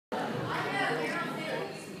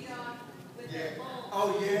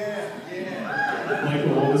Oh yeah.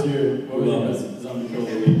 Michael, what was your best zombie kill of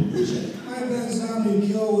the week? My best zombie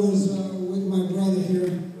kill was with my brother here.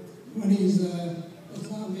 When he's a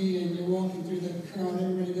zombie and you're walking through the crowd,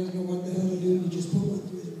 everybody doesn't know what the hell to do. You just put one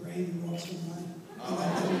through his brain and walks him by.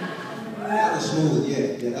 That was smooth,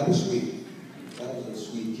 yeah, that was sweet. That was a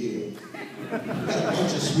sweet kill. Got a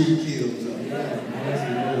bunch of sweet kills.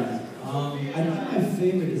 I think my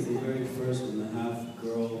favorite is the very first one, the half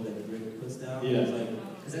girl that Rick puts down. Yeah.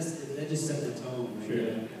 Because that just set the tone. Right?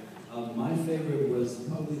 Sure. My favorite was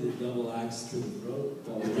probably the double axe to the throat.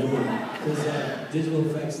 Because digital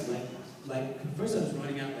effects, like first I was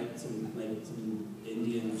running out like some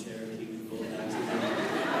Indian Cherokee with both axes.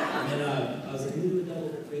 And then I was like, I'm gonna do a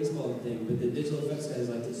double baseball thing, but the digital effects guys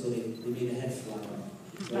liked it, so they made a head fly off.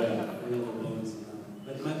 So real bones.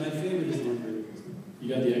 But my favorite is the one where you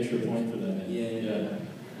got the extra point for that, man. Yeah.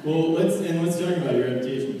 Well, let's talk about your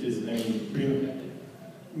reputation, because I mean,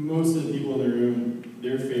 most of the people in the room,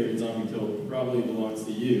 their favorite zombie kill probably belongs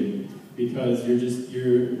to you, because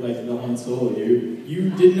you're like the Han Solo. You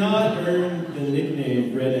did not earn the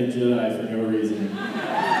nickname Redneck Jedi for no reason.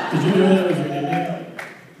 Did you know that was your nickname?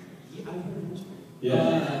 Yeah,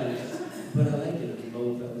 I've heard it. Yeah. But I like it. I don't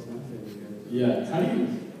know if that was my favorite character. Yeah.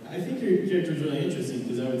 I think your character is really interesting,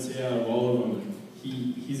 because I would say out of all of them,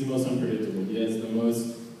 he's the most unpredictable. He has the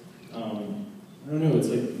most, I don't know, it's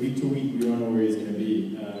like week to week, we don't know where he's going to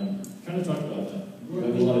be. Kind of talk about that. You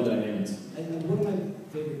have a lot of dynamics. And one of my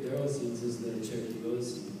favorite Daryl scenes is the Cherokee Road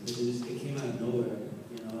scene, because it came out of nowhere,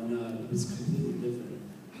 and it was completely different.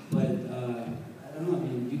 But, I don't know, I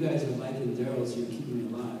mean, you guys are liking Daryl, so you're keeping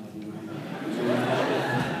me alive,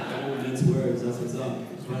 That means words, that's what's up.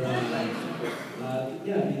 But,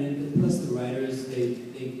 yeah, I mean, and plus the writers, they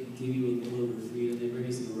give you a little bit of freedom. They bring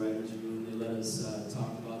us in the writer's room. They let us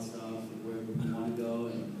talk about stuff and where we want to go.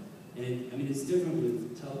 And I mean, it's different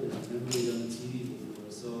with television. I've never really done TV before.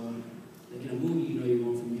 So, like in a movie, you're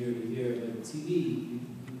going from here to here. But TV, you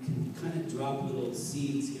can kind of drop little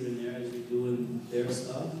seeds here and there as you're doing their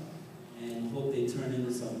stuff and hope they turn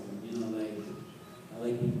into something.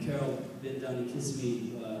 Like when Carol bent down and kissed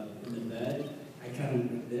me in the bed, I kind of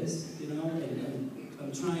went like this, and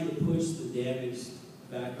I'm trying to push the damaged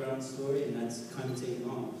background story, and that's kind of taken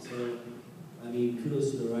off. So, I mean, kudos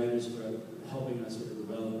to the writers for helping us sort of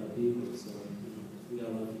develop our people. So, we got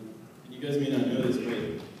a lot of people. You guys may not know this, but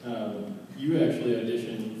you actually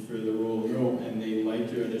auditioned for the role of Daryl, and they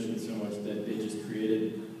liked your audition so much that they just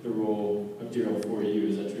created the role of Daryl for you.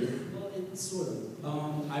 Is that true? Well, it's sort of.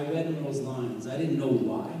 I read Merle's lines. I didn't know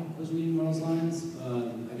why I was reading Merle's lines.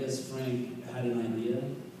 I guess Frank had an idea,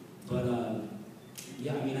 but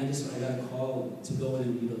yeah, I mean, I got a call to go in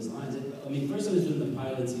and read those lines. I mean, first I was doing the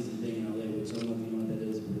pilot season thing in LA, which I don't know if you know what that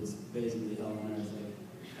is, but it's basically hell on earth. Like,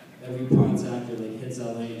 every Ponce actor hits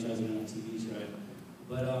LA and tries to get on a TV show.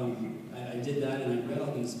 But I did that, and I read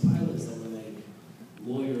all these pilots that were like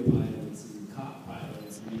lawyer pilots and cop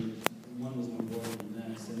pilots. I mean, one was more boring than the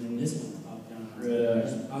next, and then this one, up, down,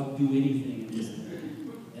 I'll do anything.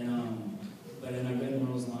 But then I read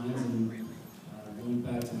Merle's lines, and going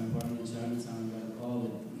back to my apartment in Chinatown, I got a call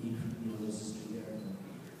that he was a street character.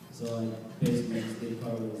 So I basically just did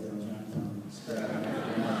cartwheels down Chinatown. But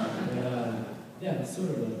yeah, it's sort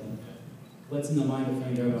of like what's in the mind of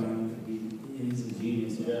Frank Darabont. I don't think he's a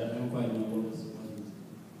genius. So I don't quite know what was.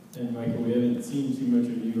 And Michael, we haven't seen too much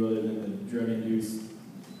of you other than the drug-induced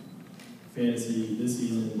fantasy this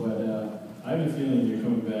season, but I have a feeling you're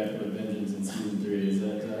coming back with a vengeance in season 3. Is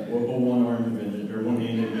that one-armed vengeance or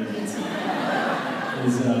one-handed vengeance?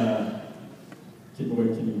 Is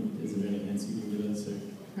there any hints you can give us?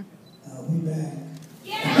 We back.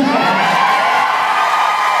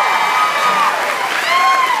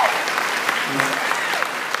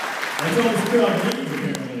 That's all it's good on me,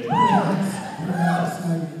 apparently. Perhaps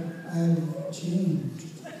I've changed.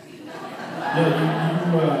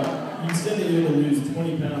 Yeah, you said that you had to lose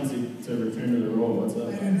 20 pounds to return to the role. What's up? I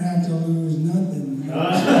didn't have to lose nothing.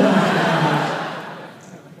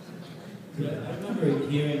 I remember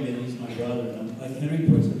hearing that he's my brother, and I'm like, Henry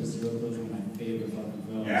Portrait was one of my favorite fucking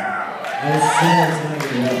films. Yeah! I was so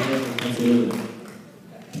excited about it. Absolutely.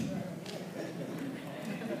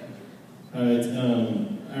 Alright,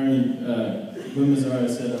 Lynn Mazzara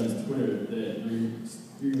said on his Twitter that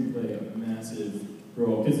you're going to play a massive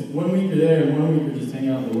role. Because 1 week you're there, and 1 week you're just hanging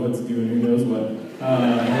out in the woods doing who knows what.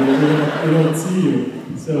 We don't see you.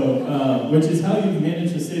 So, which is how you've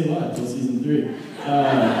managed to stay alive till season 3.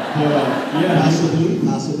 Yeah,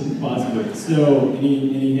 possibly. So,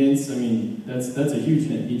 any hints? I mean, that's a huge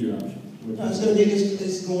hint he dropped. It's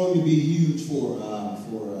going to be huge for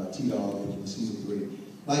T-Dog in season 3.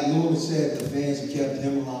 like Norman said, the fans have kept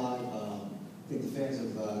him alive. I think the fans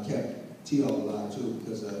have kept T-Dog alive too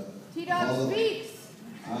because T-Dog speaks.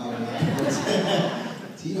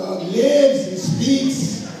 T-Dog lives and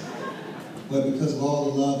speaks. But because of all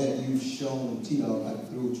the love that you've shown T-Dog, like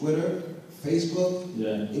through Twitter, Facebook,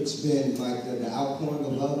 it's been like the outpouring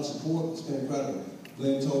of love and support. It's been incredible.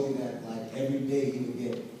 Glenn told me that like every day he would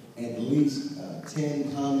get at least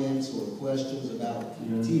 10 comments or questions about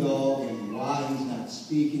T-Dog and why he's not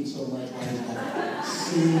speaking so much, why he's not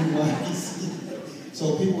singing, why he's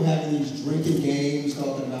so people having these drinking games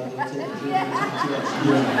talking about they'll take a drink and T-Dog. So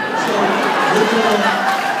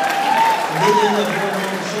we're going to go on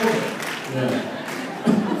the show.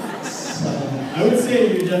 I would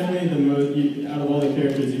say you're definitely the most, out of all the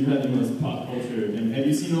characters, you've had the most pop culture. And have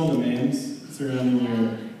you seen all the memes surrounding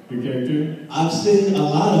your character? I've seen a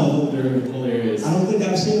lot of them. They're hilarious. I don't think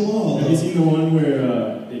I've seen them all. Have you seen the one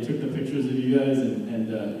where they took the pictures of you guys and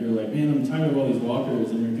you're like, man, I'm tired of all these walkers,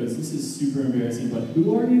 and he goes, this is super embarrassing, but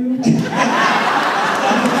who are you? That's in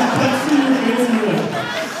your face, and you're like,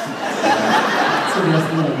 that's the rest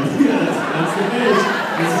of my that's the page.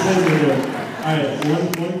 That's the page right there. Alright,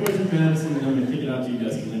 one question for Madison, and I'm going to kick it out to you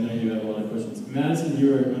guys because I know you have a lot of questions. Madison, you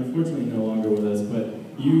are unfortunately no longer with us, but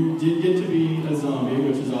you did get to be a zombie,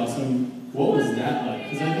 which is awesome. What was that like?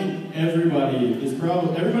 Because I think everybody in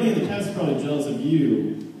the cast is probably jealous of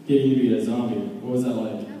you getting to be a zombie. What was that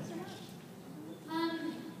like? I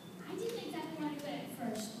didn't exactly want to do it at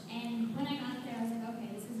first, and when I got there, I was like, okay,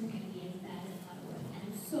 this isn't going to be as bad as I thought it would. And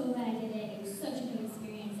I'm so glad I did it. It was such a good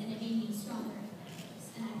experience, and it made me stronger.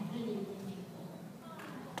 And I'm really, really thankful.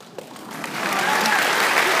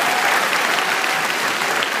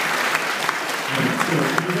 So,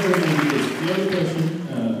 before we're going to do this, if you have a question,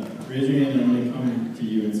 raise your hand and I'm going to come to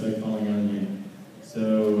you and start calling on you. So,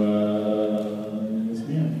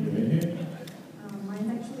 right here. Mine's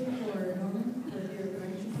actually for Norman, for your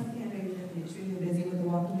production company. I know you're going to be extremely busy with The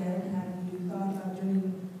Walking Dead. Have you thought about doing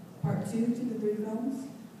part 2 to the 3 films?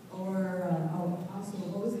 Or also,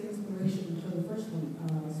 what was the inspiration for the first one,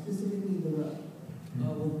 specifically The Rub?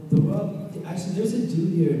 Well, The Rub, actually, there's a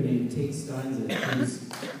dude here named Tate Steinzer who's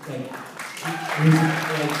like a fucking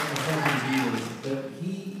genius. But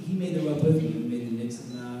he made The Rub with me. He made the Nixon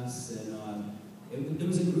mask, and there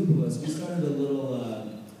was a group of us. We started a little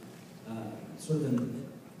sort of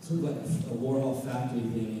like a Warhol factory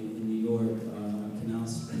thing in New York, Canal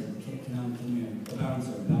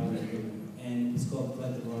Bowery, and it's called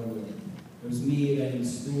Collective Hardware. There was me, a guy named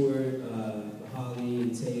Stewart, Holly,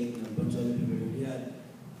 and Tate, and a bunch of other people. We had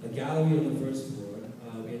a gallery on the first floor.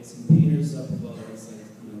 We had some painters up above us, like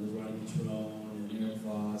there's Ronnie Petrone and Eric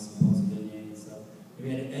Voss and Paul Savigny and stuff. And we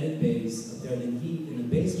had an edit base up there. And then he, in the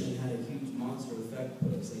basement, had a huge monster effect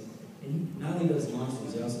put up. And he not only does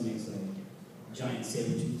monsters, he also makes like giant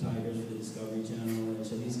saber-toothed tigers for the Discovery Channel. And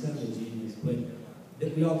so he's kind of a genius. But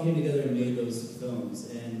we all came together and made those films.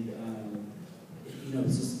 And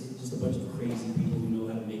it's just a bunch of crazy people who know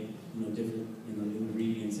how to make different new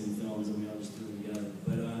ingredients in films, and we all just threw it together.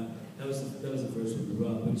 But that was the first one, The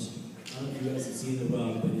Rub, which I don't know if you guys have seen The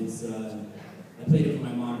Rub, but it's I played it for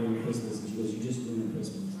my mom during Christmas, and she goes, "You just ruined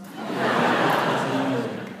Christmas."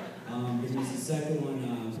 There was the second one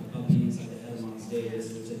about being inside the head on stage,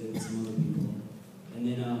 which I did with some other people, and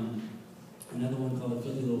then another one called A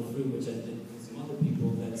Filthy Little Fruit, which I did with some other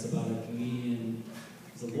people. That's about a comedian.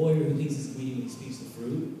 He's a lawyer who thinks he's a comedian when he speaks to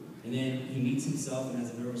fruit. And then he meets himself and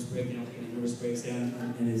has a nervous breakdown, and a nervous breakdown,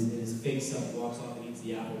 and his fake self walks off and eats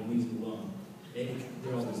the apple and leaves him alone.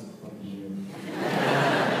 They're all just fucking weird.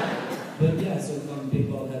 But yeah, so it's on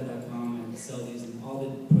bigbaldhead.com and sell these, and all the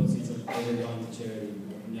proceeds have ever gone to charity.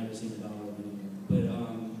 I've never seen a dollar of anything. But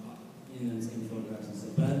in photographs and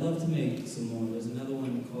stuff. But I'd love to make some more. There's another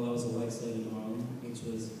one called I Was a White Slave in Harlem, which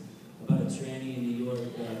was about a tranny in New York,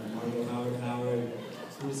 Margot Howard,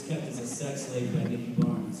 who was kept as a sex slave by Nicky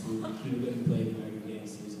Barnes, who he would go play American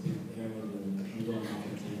Gangsters, a big heroin dealer. I'm going off on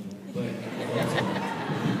a tangent. But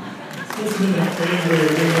This is that phase where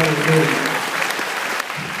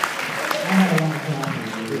I had a lot of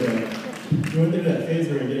problems. you went through that phase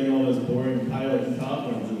where you're getting all those boring pilot and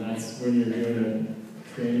top ones, and that's when you're doing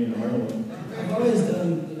a training in Harlem. I've always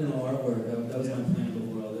done artwork. That was my plan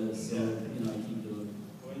before all this. So I keep doing it.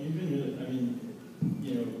 Well, you've been really, I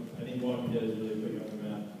think Walking Dead is really quick on the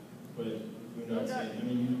map, but who knows?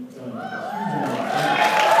 You've done a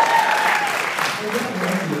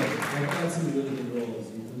I've got some really good roles,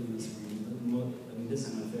 including this one. This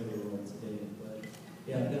is my favorite role today. But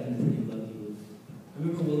yeah, I've gotten pretty lucky with. I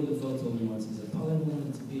remember Willem Dafoe told me once, he said, all I ever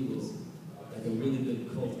wanted to be was like a really good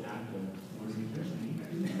cult actor. I was like,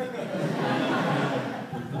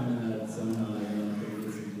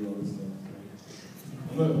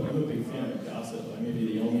 I'm a big fan of gossip. I may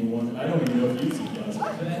be the only one. I don't even know if you've seen gossip. I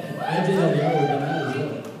did have the hour with that as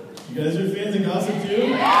well. You guys are fans of gossip too?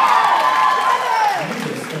 I need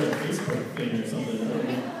to start a Facebook thing or something.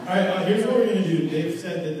 Alright, here's what we're going to do. They've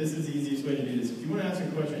said that this is the easiest way to do this. If you want to ask a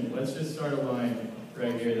question, let's just start a line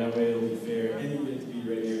right here. That way it'll be fair. And you get to be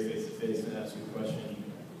right here face to face and ask your question.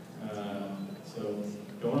 So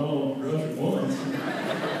don't all rush at once.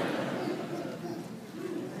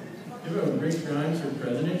 You have a Rick Grimes for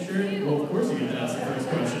President shirt? Well, of course you get to ask the first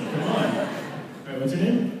question. Come on. Alright, what's your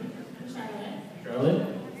name? Charlotte. Charlotte?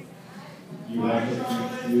 You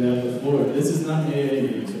have the floor. This is not an AA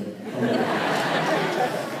meeting, sir.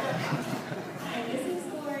 Hi, this is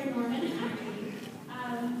Lori Norman Ackley.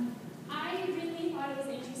 I really thought it was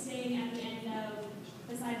interesting at the end of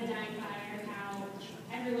Beside the Dying Fire how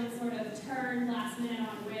everyone sort of turned last minute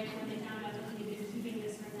on Rick when they found out that he had been keeping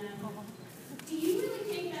this from them. Do you really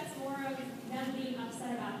think that's more of them being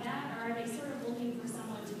upset about that, or are they sort of looking for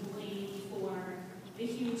someone to blame for the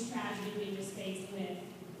huge tragedy they just faced with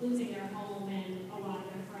losing their home and a lot of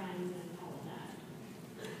their friends and all of that?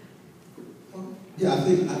 Yeah, I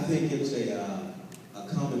think it's a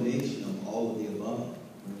combination of all of the above.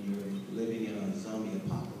 When you're living in a zombie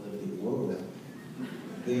apocalyptic world,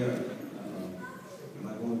 there, am I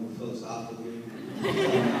going philosophical here?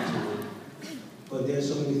 But there's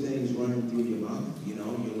so many things running through your mind. You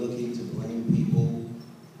know, you're looking to blame people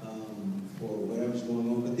for whatever's going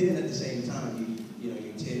on, but then at the same time, you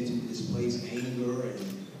tend to displace anger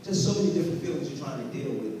and just so many different feelings you're trying to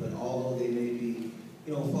deal with. But although they may be,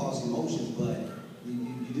 false emotions, but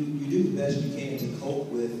you do the best you can to cope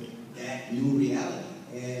with that new reality,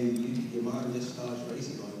 and your mind just starts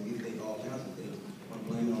racing on you. You think all kinds of things. I want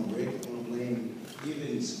to blame it on Rick. I want to blame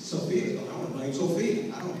even Sophia. I want to blame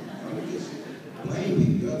Sophia. I don't just blame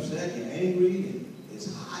people. You're upset, you're angry, and it's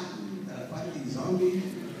hot, and you gotta fight these zombies.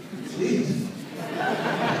 Jeez.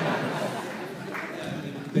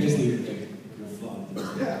 Basically, you're flopped.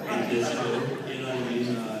 Yeah. You know what I mean?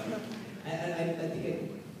 I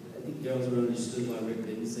think girls were understood why Rick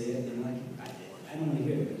didn't say it, and I don't want to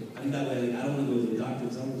hear it. I'm that way. I don't want to go to the doctor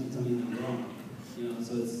because I want you to tell me I'm wrong.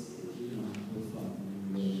 So it's we're flopped.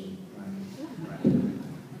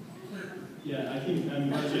 Yeah, I think I'm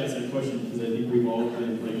glad you asked that question because I think we've all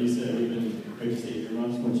been, like you said, we've been ready to state your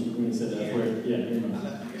mom's when you said that word. Yeah, your mom.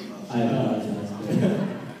 I apologize.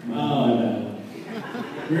 My bad.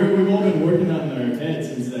 We've all been working on our heads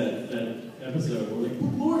since that episode. We're like,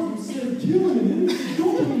 but Lord, you said killing him.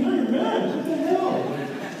 Don't tell me now you're mad. What the hell?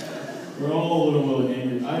 We're all a little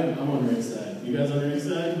angry. I'm on Rick's side. You guys on Rick's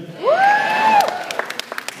side?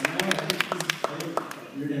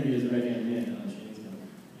 You're going to be his right-hand man on Shane's coming.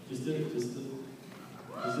 Just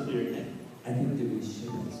a theory. I think that we should.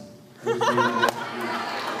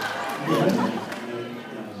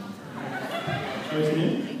 What's your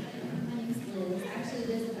name? My name is Liz. Actually,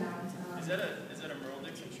 Liz about. Is that a Merle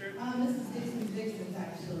Dixon shirt? This is Dixon's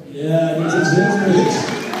actually. Yeah, this is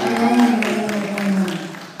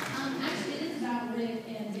Actually, it is about Rick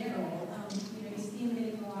and Daryl. You see them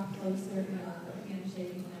getting a lot closer,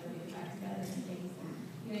 handshaking and everything back together and things.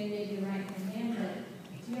 You may be the right hand man, but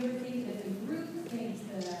do you ever think that the group thinks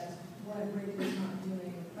that what Rick is not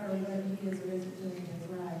doing, or what he is or isn't doing is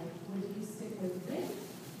right? Would you stick with Rick,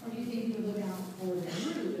 or do you think you would look out for the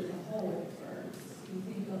group as a whole first? Do you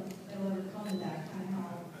think they'll ever come to that kind of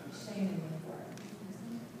how Shane went for it?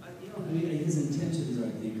 His intentions are, I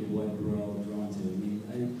think, of what we're all drawn to.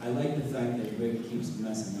 I like the fact that Rick keeps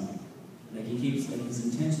messing up. His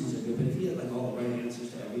intentions are good, but if he had all the right answers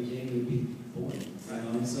to everything, it would be boring.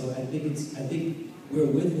 So I think we're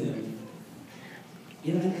with him. I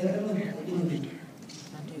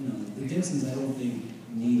don't know. The Dixons, I don't think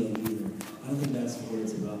need a leader. I don't think that's what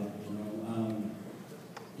it's about.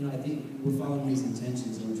 I think we're following his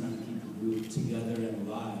intentions and we're trying to keep the group together and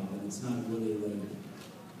alive. And it's not really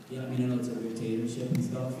I know it's a dictatorship and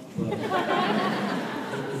stuff, but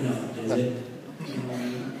is it?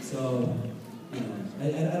 So, I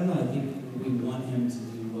don't know. I think we want him to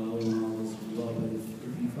do well. We want all this to do well, but if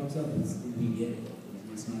he fucks up, we get it.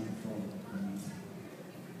 It's not our fault.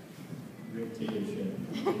 Dictatorship.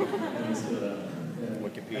 I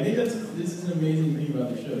think this is an amazing thing about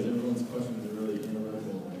the show. Is everyone's questions are really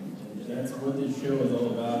analytical, and that's what this show is all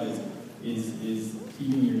about. Is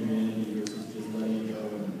keeping your humanity versus just letting it go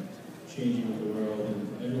and changing with the world. And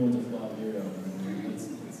everyone's a flawed hero. It's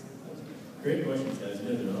great questions, guys. You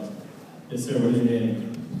guys are awesome. Yes, sir. What is your name?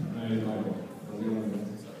 My name is Michael.